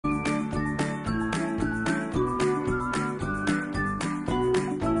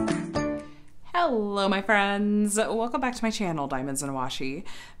Hello my friends, welcome back to my channel, Diamonds and Washi.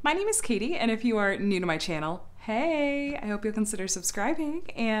 My name is Katie, and if you are new to my channel, hey, I hope you'll consider subscribing,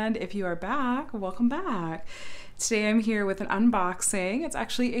 and if you are back, welcome back. Today I'm here with an unboxing. It's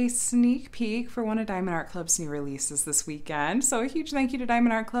actually a sneak peek for one of Diamond Art Club's new releases this weekend. So a huge thank you to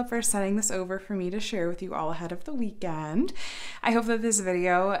Diamond Art Club for sending this over for me to share with you all ahead of the weekend. I hope that this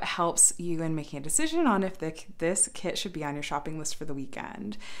video helps you in making a decision on if this kit should be on your shopping list for the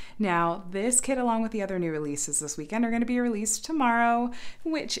weekend. Now, this kit along with the other new releases this weekend are going to be released tomorrow,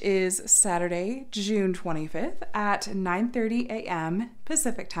 which is Saturday, June 25th at 9:30 a.m.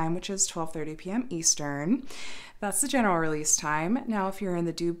 Pacific time, which is 12:30 p.m. Eastern. That's the general release time. Now, if you're in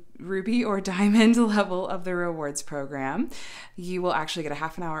the Ruby or Diamond level of the rewards program, you will actually get a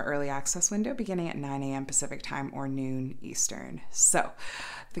half an hour early access window beginning at 9 a.m. Pacific time or noon Eastern. So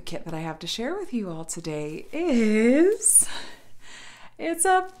the kit that I have to share with you all today is... it's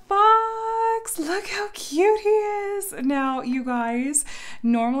a fox! Look how cute he is! Now, you guys,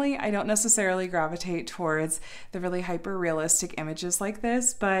 normally I don't necessarily gravitate towards the really hyper-realistic images like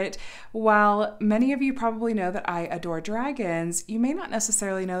this, but while many of you probably know that I adore dragons, you may not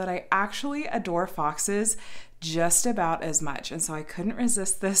necessarily know that I actually adore foxes just about as much, and so I couldn't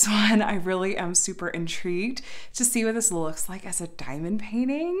resist this one. I really am super intrigued to see what this looks like as a diamond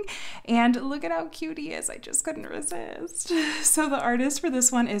painting, and look at how cute he is. I just couldn't resist. So the artist for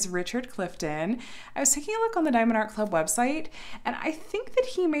this one is Clifton. I was taking a look on the Diamond Art Club website, and I think that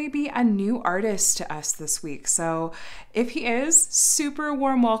he may be a new artist to us this week. So if he is, super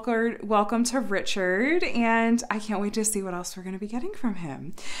warm welcome to Richard, and I can't wait to see what else we're going to be getting from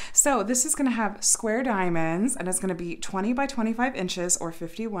him. So this is going to have square diamonds, and it's going to be 20 by 25 inches or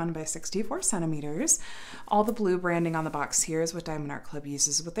 51 by 64 centimeters. All the blue branding on the box here is what Diamond Art Club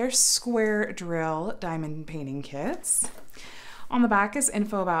uses with their square drill diamond painting kits. On the back is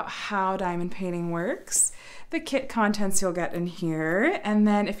info about how diamond painting works, the kit contents you'll get in here, and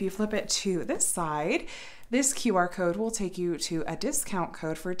then if you flip it to this side, this QR code will take you to a discount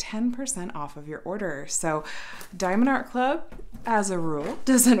code for 10% off of your order. So Diamond Art Club, as a rule,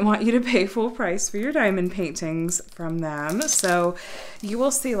 doesn't want you to pay full price for your diamond paintings from them. So you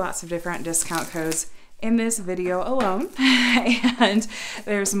will see lots of different discount codes in this video alone. And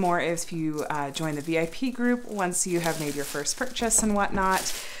there's more if you join the VIP group once you have made your first purchase and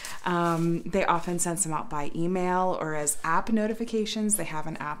whatnot. They often send some out by email or as app notifications. They have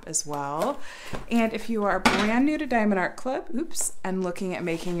an app as well. And if you are brand new to Diamond Art Club, and looking at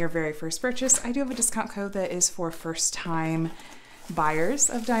making your very first purchase, I do have a discount code that is for first time buyers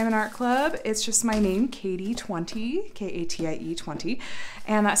of Diamond Art Club. It's just my name, Katie20, K-A-T-I-E 20,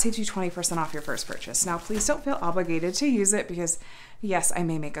 and that saves you 20% off your first purchase. Now, please don't feel obligated to use it because yes, I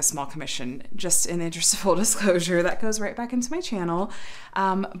may make a small commission, just in the interest of full disclosure. That goes right back into my channel,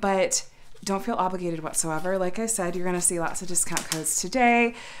 but don't feel obligated whatsoever. Like I said, you're gonna see lots of discount codes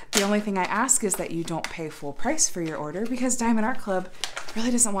today. The only thing I ask is that you don't pay full price for your order because Diamond Art Club really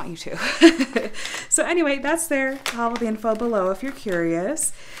doesn't want you to. So anyway, that's there. I'll have the info below if you're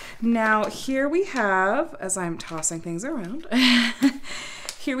curious. Now here we have, as I'm tossing things around,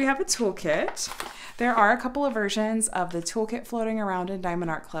 here we have a toolkit. There are a couple of versions of the toolkit floating around in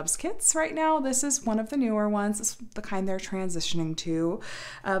Diamond Art Club's kits right now. This is one of the newer ones. It's the kind they're transitioning to.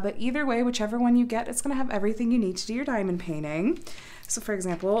 But either way, whichever one you get, it's going to have everything you need to do your diamond painting. So for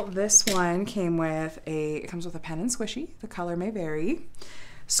example, this one came with it comes with a pen and squishy. The color may vary.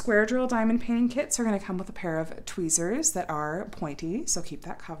 Square drill diamond painting kits are going to come with a pair of tweezers that are pointy, so keep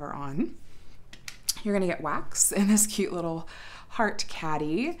that cover on. You're going to get wax in this cute little heart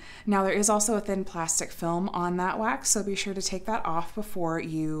caddy. Now there is also a thin plastic film on that wax, so be sure to take that off before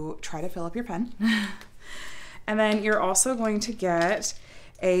you try to fill up your pen. And then you're also going to get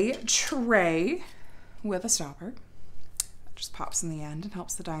a tray with a stopper. It just pops in the end and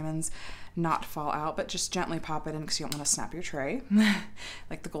helps the diamonds not fall out, but just gently pop it in because you don't want to snap your tray,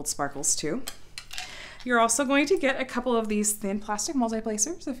 like the gold sparkles too. You're also going to get a couple of these thin plastic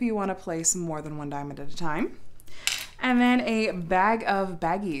multi-placers if you want to place more than one diamond at a time. And then a bag of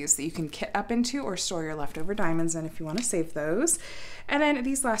baggies that you can kit up into or store your leftover diamonds in if you want to save those. And then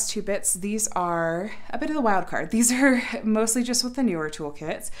these last two bits, these are a bit of the wild card. These are mostly just with the newer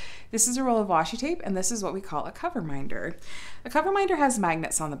toolkits. This is a roll of washi tape, and this is what we call a cover minder. A cover minder has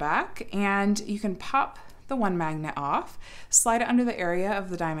magnets on the back, and you can pop the one magnet off, slide it under the area of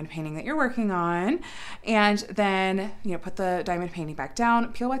the diamond painting that you're working on, and then put the diamond painting back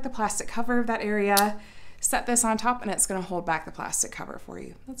down, peel back the plastic cover of that area, set this on top, and it's going to hold back the plastic cover for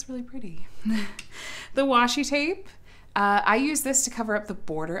you. That's really pretty. The washi tape I use this to cover up the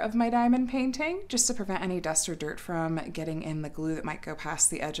border of my diamond painting, just to prevent any dust or dirt from getting in the glue that might go past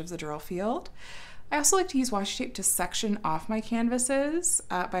the edge of the drill field. I also like to use washi tape to section off my canvases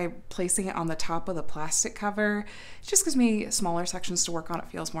by placing it on the top of the plastic cover. It just gives me smaller sections to work on. It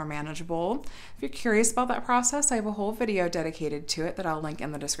feels more manageable. If you're curious about that process, I have a whole video dedicated to it that I'll link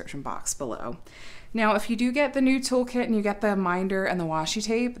in the description box below. Now, if you do get the new toolkit and you get the minder and the washi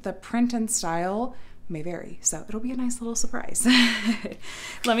tape, the print and style may vary, so it'll be a nice little surprise.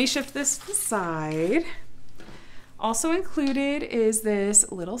 Let me shift this to the side. Also included is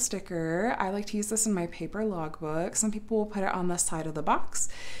this little sticker. I like to use this in my paper logbook. Some people will put it on the side of the box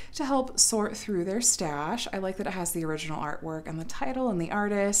to help sort through their stash. I like that it has the original artwork and the title and the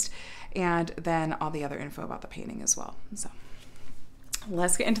artist, and then all the other info about the painting as well. So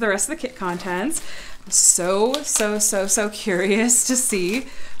let's get into the rest of the kit contents. I'm so curious to see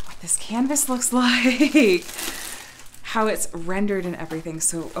what this canvas looks like. How it's rendered and everything.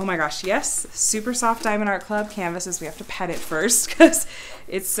 So, oh my gosh, yes, super soft Diamond Art Club canvases. We have to pet it first because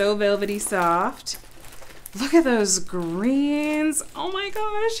it's so velvety soft. Look at those greens. Oh my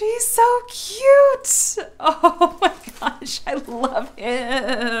gosh, he's so cute. Oh my gosh, I love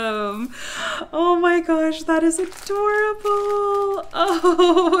him. Oh my gosh, that is adorable.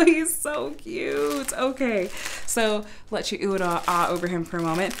 Oh, he's so cute. Okay, so let you ooh and ah over him for a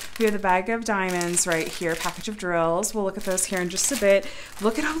moment. We have the bag of diamonds right here, package of drills. We'll look at those here in just a bit.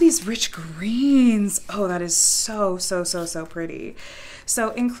 Look at all these rich greens. Oh, that is so pretty.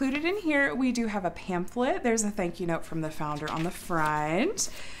 So included in here, we do have a pamphlet. There's a thank you note from the founder on the front,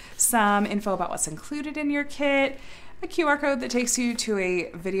 some info about what's included in your kit, a QR code that takes you to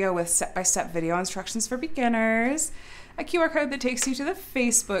a video with step-by-step video instructions for beginners, a QR code that takes you to the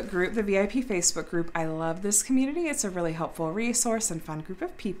Facebook group, the VIP Facebook group. I love this community. It's a really helpful resource and fun group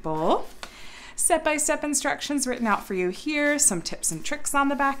of people. Step-by-step instructions written out for you here, some tips and tricks on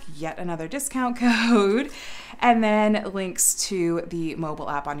the back, yet another discount code, and then links to the mobile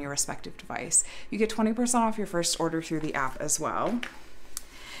app on your respective device. You get 20% off your first order through the app as well.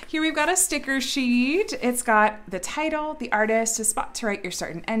 Here we've got a sticker sheet. It's got the title, the artist, a spot to write your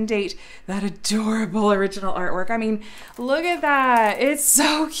start and end date, that adorable original artwork. I mean, look at that. It's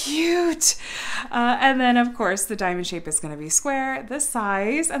so cute. And then, of course, the diamond shape is going to be square, the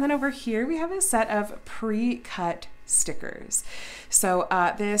size. And then over here, we have a set of pre-cut stickers. So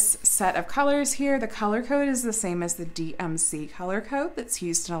this set of colors here, the color code is the same as the DMC color code that's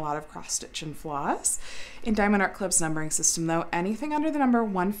used in a lot of cross stitch and floss. In Diamond Art Club's numbering system though, anything under the number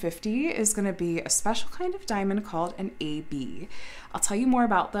 150 is going to be a special kind of diamond called an AB. I'll tell you more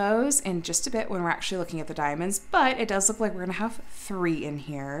about those in just a bit when we're actually looking at the diamonds, but it does look like we're going to have 3 in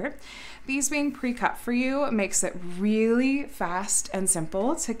here. These being pre-cut for you makes it really fast and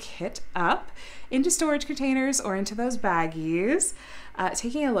simple to kit up into storage containers or into those baggies.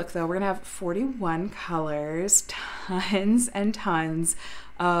 Taking a look though, we're gonna have 41 colors, tons and tons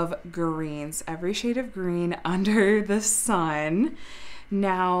of greens, every shade of green under the sun.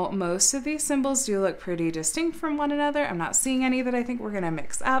 Now, most of these symbols do look pretty distinct from one another. I'm not seeing any that I think we're gonna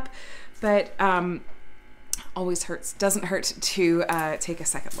mix up, but doesn't hurt to take a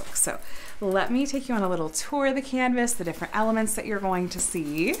second look. So let me take you on a little tour of the canvas, the different elements that you're going to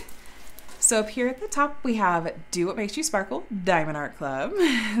see. So up here at the top, we have Do What Makes You Sparkle, Diamond Art Club.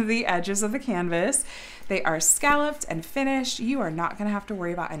 The edges of the canvas, they are scalloped and finished. You are not gonna have to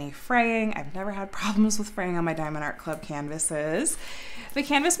worry about any fraying. I've never had problems with fraying on my Diamond Art Club canvases. The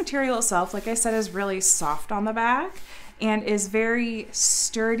canvas material itself, like I said, is really soft on the back and is very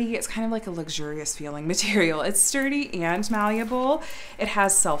sturdy. It's kind of like a luxurious feeling material. It's sturdy and malleable. It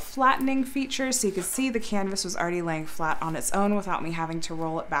has self-flattening features, so you can see the canvas was already laying flat on its own without me having to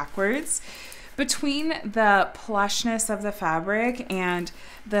roll it backwards. Between the plushness of the fabric and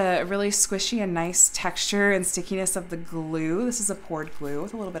the really squishy and nice texture and stickiness of the glue, this is a poured glue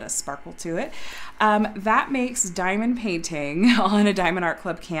with a little bit of sparkle to it, that makes diamond painting on a Diamond Art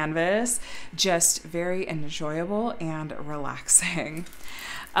Club canvas just very enjoyable and relaxing.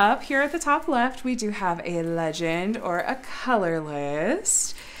 Up here at the top left, we do have a legend or a color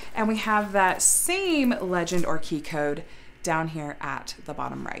list, and we have that same legend or key code down here at the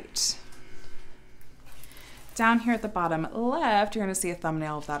bottom right. Down here at the bottom left, you're going to see a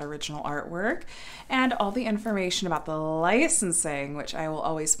thumbnail of that original artwork and all the information about the licensing, which I will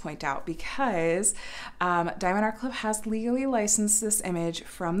always point out because Diamond Art Club has legally licensed this image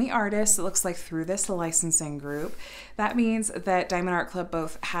from the artist, it looks like through this licensing group. That means that Diamond Art Club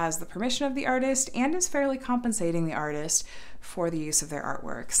both has the permission of the artist and is fairly compensating the artist for the use of their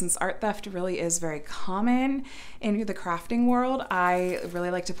artwork. Since art theft really is very common in the crafting world, I really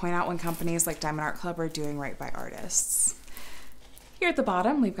like to point out when companies like Diamond Art Club are doing right by artists. Here at the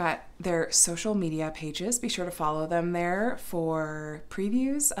bottom, we've got their social media pages. Be sure to follow them there for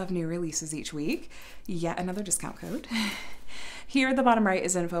previews of new releases each week. Yet another discount code. Here at the bottom right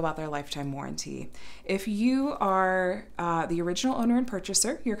is info about their lifetime warranty. If you are the original owner and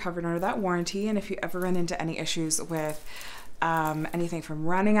purchaser, you're covered under that warranty. And if you ever run into any issues with anything from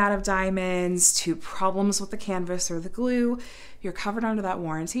running out of diamonds to problems with the canvas or the glue, you're covered under that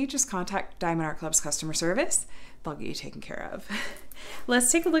warranty. Just contact Diamond Art Club's customer service. They'll get you taken care of.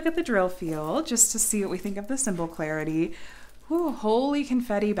 Let's take a look at the drill field just to see what we think of the symbol clarity. Ooh, holy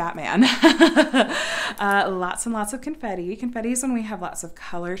confetti Batman. Lots and lots of confetti. Confetti is when we have lots of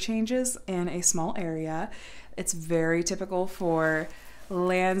color changes in a small area. It's very typical for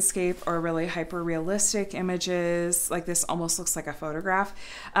landscape or really hyper realistic images. Like this almost looks like a photograph.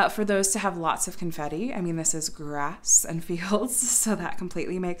 For those to have lots of confetti, I mean, this is grass and fields, so that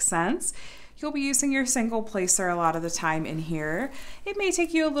completely makes sense. You'll be using your single placer a lot of the time in here. It may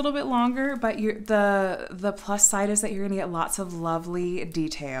take you a little bit longer, but the plus side is that you're gonna get lots of lovely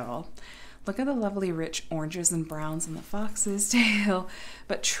detail. Look at the lovely rich oranges and browns in the fox's tail.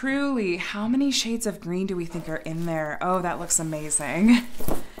 But truly, how many shades of green do we think are in there? Oh, that looks amazing.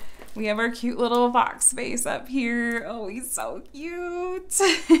 We have our cute little fox face up here. Oh, he's so cute.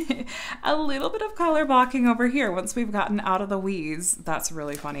 A little bit of color blocking over here once we've gotten out of the weeds. That's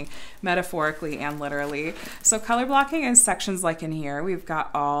really funny, metaphorically and literally. So color blocking is sections like in here. We've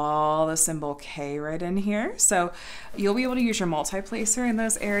got all the symbol K right in here. So you'll be able to use your multi-placer in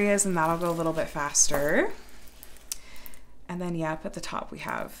those areas and that'll go a little bit faster. And then, yep, at the top we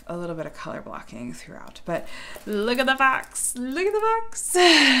have a little bit of color blocking throughout. But look at the fox. Look at the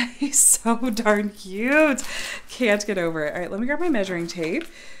fox. He's so darn cute. Can't get over it. All right, let me grab my measuring tape.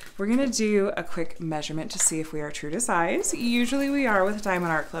 We're going to do a quick measurement to see if we are true to size. Usually we are with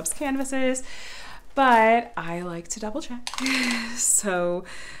Diamond Art Club's canvases, but I like to double check. So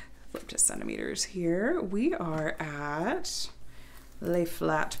flip to centimeters here. We are at, lay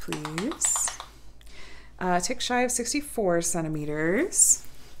flat please. Tick shy of 64 centimeters,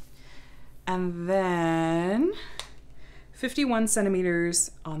 and then 51 centimeters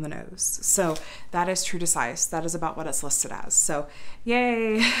on the nose. So that is true to size. That is about what it's listed as. So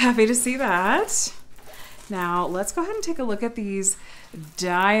yay, happy to see that. Now let's go ahead and take a look at these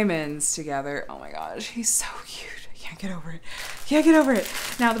diamonds together. Oh my gosh, he's so cute. Can't get over it. Can't get over it.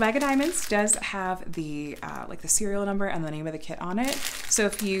 Now the bag of diamonds does have the like the serial number and the name of the kit on it. So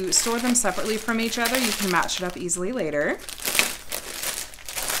if you store them separately from each other, you can match it up easily later.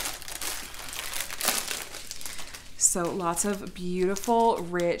 So lots of beautiful,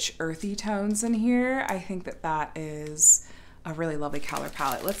 rich, earthy tones in here. I think that that is a really lovely color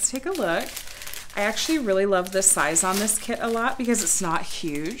palette. Let's take a look. I actually really love the size on this kit a lot because it's not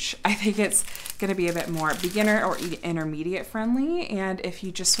huge. I think it's going to be a bit more beginner or intermediate friendly. And if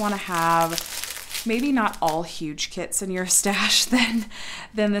you just want to have maybe not all huge kits in your stash, then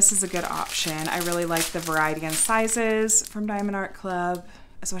this is a good option. I really like the variety and sizes from Diamond Art Club,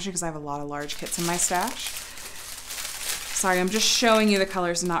 especially because I have a lot of large kits in my stash. Sorry, I'm just showing you the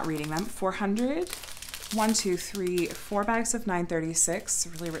colors and not reading them. 400. 1, 2, 3, 4 bags of 936,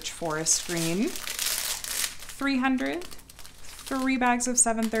 really rich forest green. 300, 3 bags of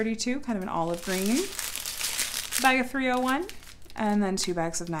 732, kind of an olive green. A bag of 301, and then 2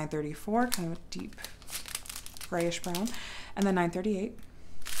 bags of 934, kind of a deep grayish brown, and then 938.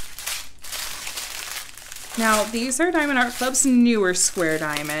 Now, these are Diamond Art Club's newer square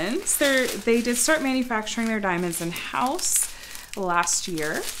diamonds. They did start manufacturing their diamonds in-house last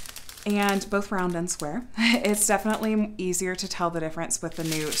year. And both round and square. It's definitely easier to tell the difference with the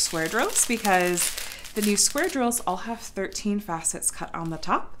new square drills because the new square drills all have 13 facets cut on the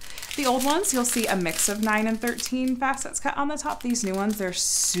top. The old ones, you'll see a mix of 9 and 13 facets cut on the top. These new ones, they're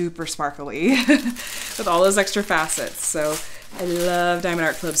super sparkly with all those extra facets. So I love Diamond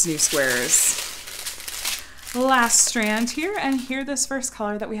Art Club's new squares. Last strand here, and here this first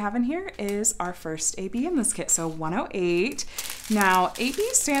color that we have in here is our first AB in this kit, so 108. Now, AB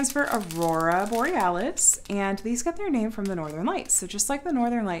stands for Aurora Borealis, and these get their name from the Northern Lights. So just like the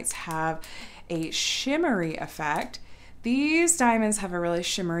Northern Lights have a shimmery effect, these diamonds have a really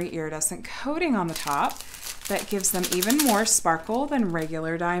shimmery iridescent coating on the top that gives them even more sparkle than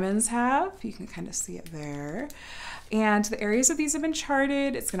regular diamonds have. You can kind of see it there. And the areas of these have been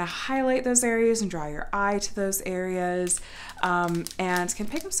charted. It's gonna highlight those areas and draw your eye to those areas, and can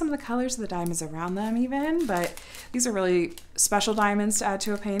pick up some of the colors of the diamonds around them even, but these are really special diamonds to add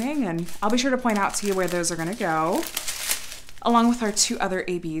to a painting, and I'll be sure to point out to you where those are gonna go, along with our 2 other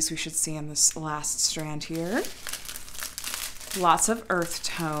ABs we should see in this last strand here. Lots of earth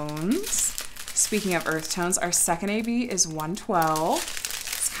tones. Speaking of earth tones, our second AB is 112.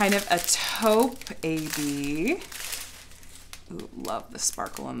 It's kind of a taupe AB. Ooh, love the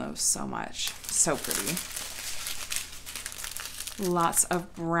sparkle in those so much. So pretty. Lots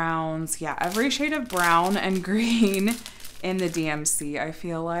of browns. Yeah, every shade of brown and green in the DMC, I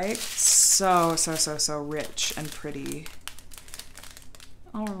feel like. So rich and pretty.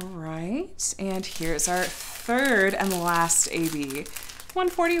 All right, and here's our third and last AB.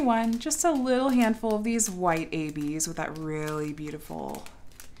 141, just a little handful of these white ABs with that really beautiful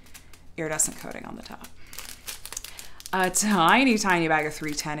iridescent coating on the top. A tiny bag of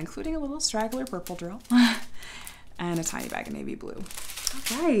 310, including a little straggler purple drill, and a tiny bag of navy blue.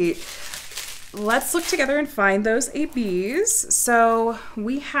 All right, let's look together and find those ABs. So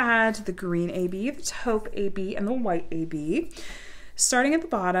we had the green AB, the taupe AB, and the white AB. Starting at the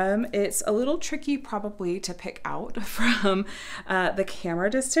bottom, it's a little tricky probably to pick out from the camera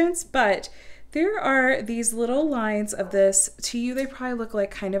distance, but there are these little lines of this. To you, they probably look like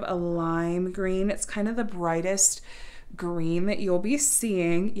kind of a lime green. It's kind of the brightest green that you'll be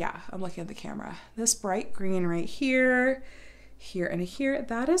seeing. Yeah, I'm looking at the camera. This bright green right here, here, and here,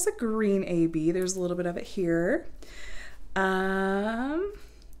 that is a green AB. There's a little bit of it here.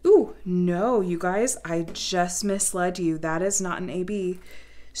 Ooh, no, you guys, I just misled you. That is not an AB.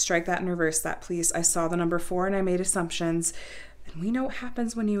 Strike that and reverse that, please. I saw the number 4 and I made assumptions. And we know what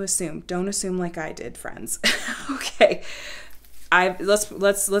happens when you assume. Don't assume like I did, friends. Okay.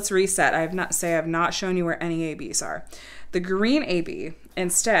 Let's reset. I've not shown you where any ABs are. The green AB,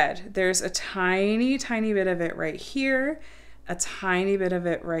 instead, there's a tiny bit of it right here, a tiny bit of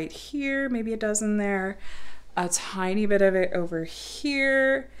it right here, maybe a dozen there, a tiny bit of it over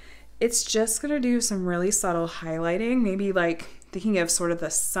here. It's just gonna do some really subtle highlighting, maybe like thinking of sort of the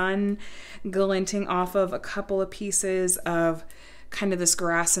sun glinting off of a couple of pieces of kind of this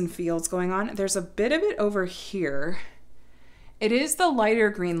grass and fields going on. There's a bit of it over here. It is the lighter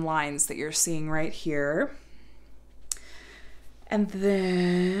green lines that you're seeing right here. And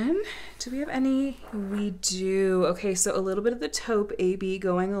then, do we have any? We do. Okay, so a little bit of the taupe AB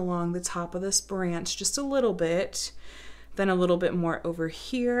going along the top of this branch, just a little bit. Then a little bit more over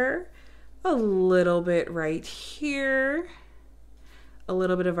here. A little bit right here. A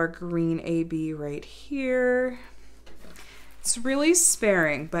little bit of our green AB right here. It's really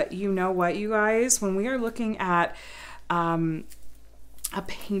sparing, but you know what, you guys? When we are looking at a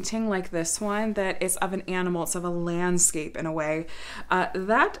painting like this one that is of an animal, it's of a landscape in a way,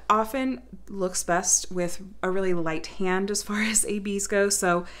 that often looks best with a really light hand as far as ABs go,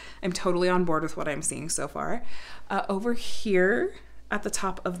 so I'm totally on board with what I'm seeing so far. Over here at the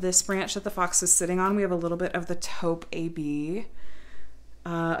top of this branch that the fox is sitting on, we have a little bit of the taupe AB,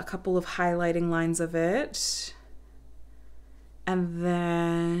 a couple of highlighting lines of it, and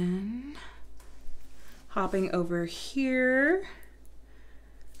then hopping over here.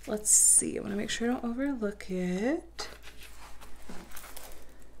 Let's see, I want to make sure I don't overlook it.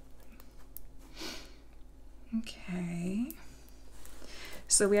 Okay.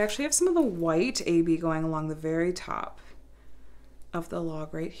 So we actually have some of the white AB going along the very top of the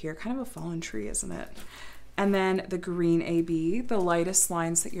log right here. Kind of a fallen tree, isn't it? And then the green AB, the lightest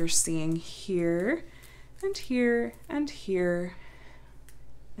lines that you're seeing here and here and here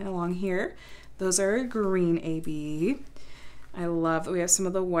and along here. Those are green AB. I love that we have some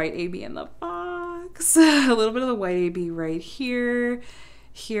of the white AB in the box. A little bit of the white AB right here,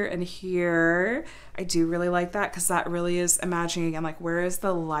 here, and here. I do really like that because that really is imagining again, like, where is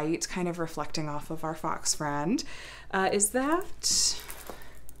the light kind of reflecting off of our fox friend? Is that...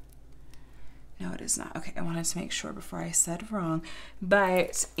 No, it is not. Okay, I wanted to make sure before I said wrong.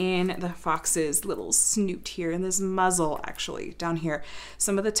 But in the fox's little snoot here, in this muzzle actually, down here,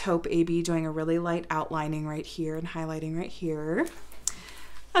 some of the taupe AB doing a really light outlining right here and highlighting right here.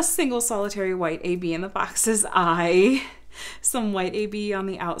 A single solitary white AB in the fox's eye. Some white AB on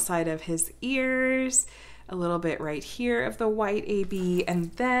the outside of his ears. A little bit right here of the white AB.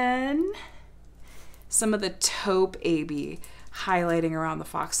 And then some of the taupe AB highlighting around the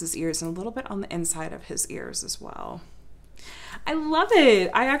fox's ears and a little bit on the inside of his ears as well. I love it.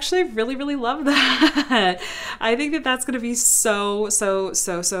 I actually really love that. I think that that's going to be so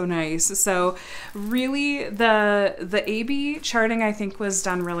nice. So really the AB charting I think was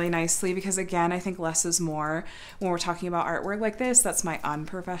done really nicely because again, I think less is more when we're talking about artwork like this. That's my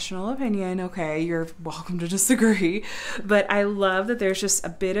unprofessional opinion. Okay, you're welcome to disagree. But I love that there's just a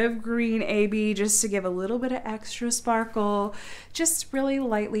bit of green AB just to give a little bit of extra sparkle, just really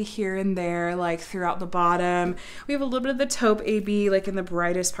lightly here and there, like throughout the bottom. We have a little bit of the taupe AB like in the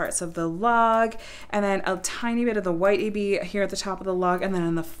brightest parts of the log, and then a tiny bit of the white AB here at the top of the log, and then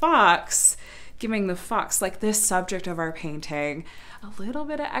in the fox, giving the fox, like this subject of our painting, a little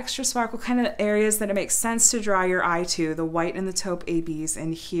bit of extra sparkle, kind of the areas that it makes sense to draw your eye to, the white and the taupe ABs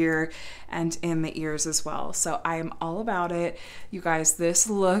in here and in the ears as well. So I am all about it. You guys, this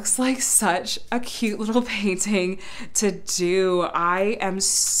looks like such a cute little painting to do. I am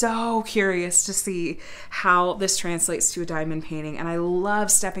so curious to see how this translates to a diamond painting, and I love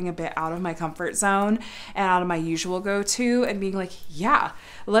stepping a bit out of my comfort zone and out of my usual go-to and being like, yeah,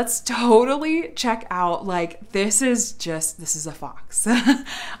 let's totally check out, like, this is a fox.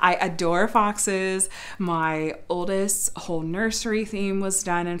 I adore foxes. My oldest's whole nursery theme was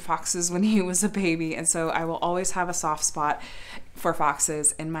done in foxes when he was a baby, and so I will always have a soft spot for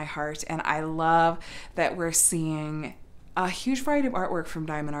foxes in my heart. And I love that we're seeing a huge variety of artwork from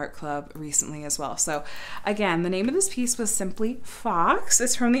Diamond Art Club recently as well. So again, the name of this piece was simply Fox.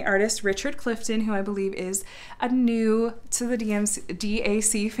 It's from the artist Richard Clifton, who I believe is a new to the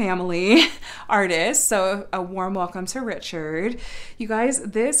DAC family artist. So a warm welcome to Richard. You guys,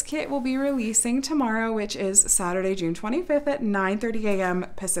 this kit will be releasing tomorrow, which is Saturday, June 25th at 9:30 a.m.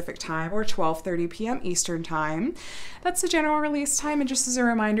 Pacific time or 12:30 p.m. Eastern time. That's the general release time. And just as a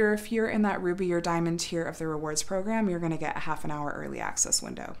reminder, if you're in that Ruby or Diamond tier of the rewards program, you're going to get a half an hour early access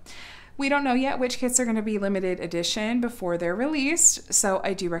window. We don't know yet which kits are going to be limited edition before they're released, so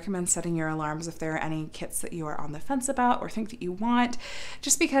I do recommend setting your alarms if there are any kits that you are on the fence about or think that you want,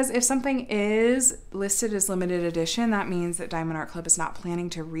 just because if something is listed as limited edition, that means that Diamond Art Club is not planning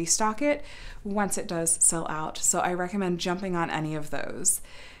to restock it once it does sell out. So I recommend jumping on any of those.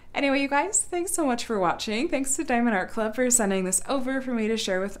 Anyway, you guys, thanks so much for watching. Thanks to Diamond Art Club for sending this over for me to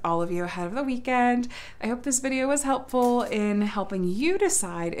share with all of you ahead of the weekend. I hope this video was helpful in helping you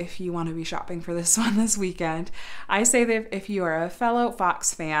decide if you want to be shopping for this one this weekend. I say that if you are a fellow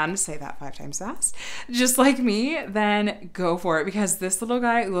Fox fan, say that 5 times fast, just like me, then go for it, because this little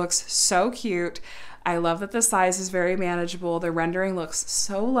guy looks so cute. I love that the size is very manageable. The rendering looks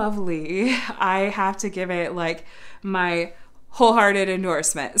so lovely. I have to give it like my wholehearted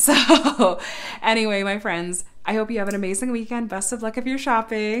endorsement. So anyway, my friends, I hope you have an amazing weekend. Best of luck if you're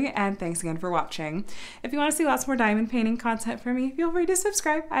shopping, and thanks again for watching. If you want to see lots more diamond painting content from me, feel free to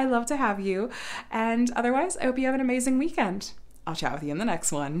subscribe. I love to have you. And otherwise, I hope you have an amazing weekend. I'll chat with you in the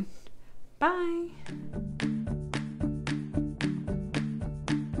next one. Bye.